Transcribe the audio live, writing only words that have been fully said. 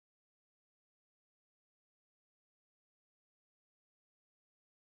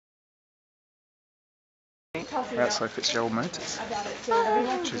Street. We're outside Fitzgerald Motors,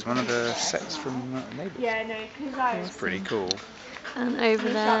 which is one of the sets from Neighbours. It's pretty cool. And over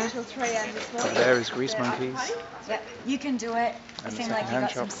there. Over there is Grease Monkeys. Yep, you can do it. You And seem the like you've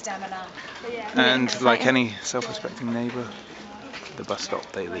got second-hand some shop. stamina. And like any self-respecting neighbour, the bus stop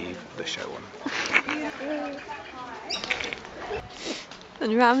they leave the show on.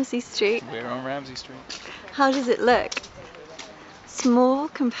 On Ramsay Street. We're on Ramsay Street. How does it look? Small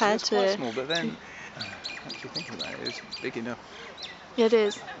compared It's quite to... small, but then, actually thinking about it, it's big enough. Yeah, it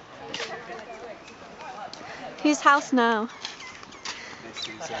is. Whose house now? This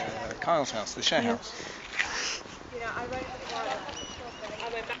is Kyle's house, the share house.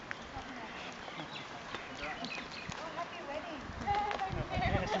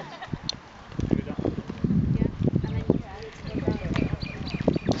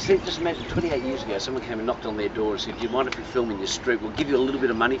 Just imagine 28 years ago someone came and knocked on their door and said, do you mind if we film in your street? We'll give you a little bit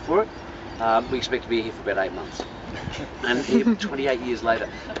of money for it. We expect to be here for about 8 months. And here 28 years later,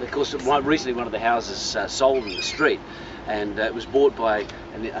 of course, recently one of the houses sold in the street, and it was bought by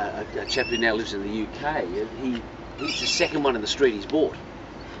a chap who now lives in the UK. He's the second one in the street he's bought.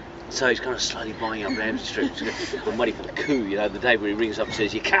 So he's kind of slowly buying up Ramsay Street. I'm waiting for the coup, you know, the day where he rings up and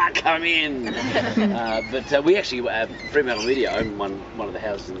says, you can't come in. But we actually, Fremantle Media own one of the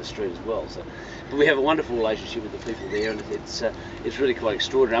houses in the street as well. So, but we have a wonderful relationship with the people there, and it's really quite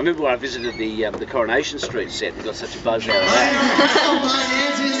extraordinary. I remember when I visited the Coronation Street set and got such a buzz out of that.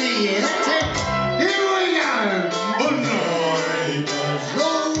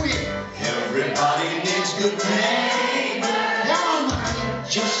 Everybody needs good pay.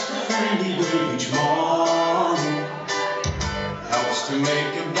 Just a friendly wage morning helps to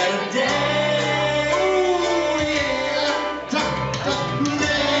make a better day. Oh yeah,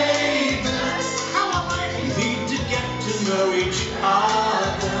 neighbours need to get to know each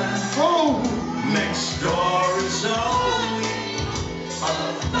other. Oh, next door is only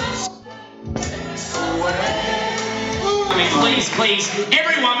a Please,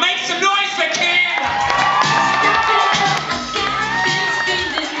 everyone, make some noise for Cam!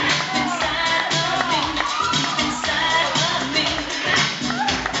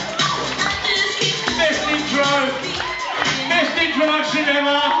 Best introduction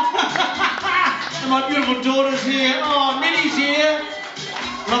ever! And my beautiful daughter's here. Oh, Nitty's here.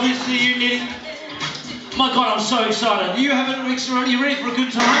 Lovely to see you, Nitty. My God, I'm so excited. Are you ready for a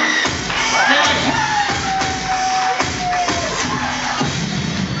good time?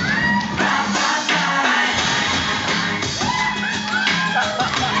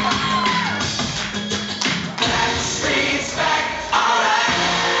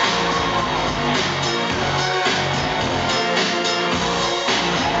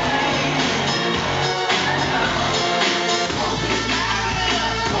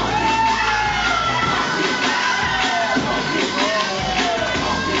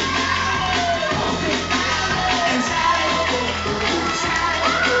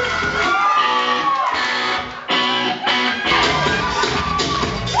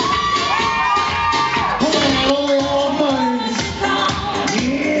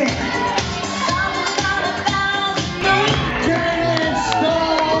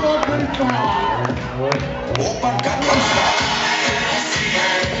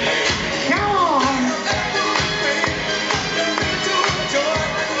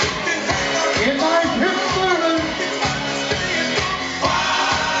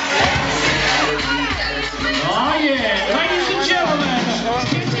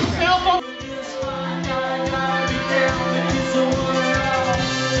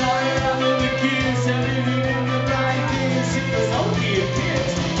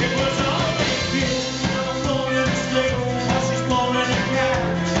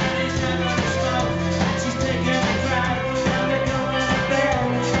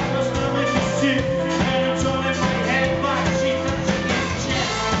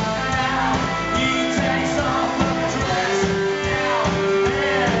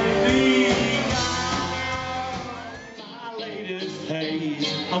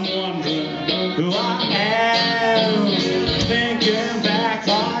 I'm wondering who I am, thinking back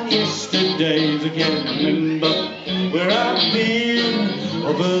on yesterdays. I can't remember where I've been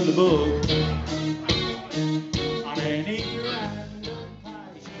over the book. On any random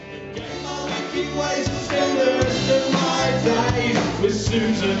page, my wicked ways and spend the rest of my days with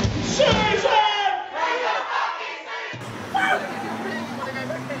Susan. Susan!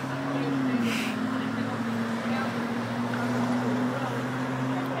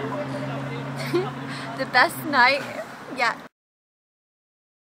 The best night yet.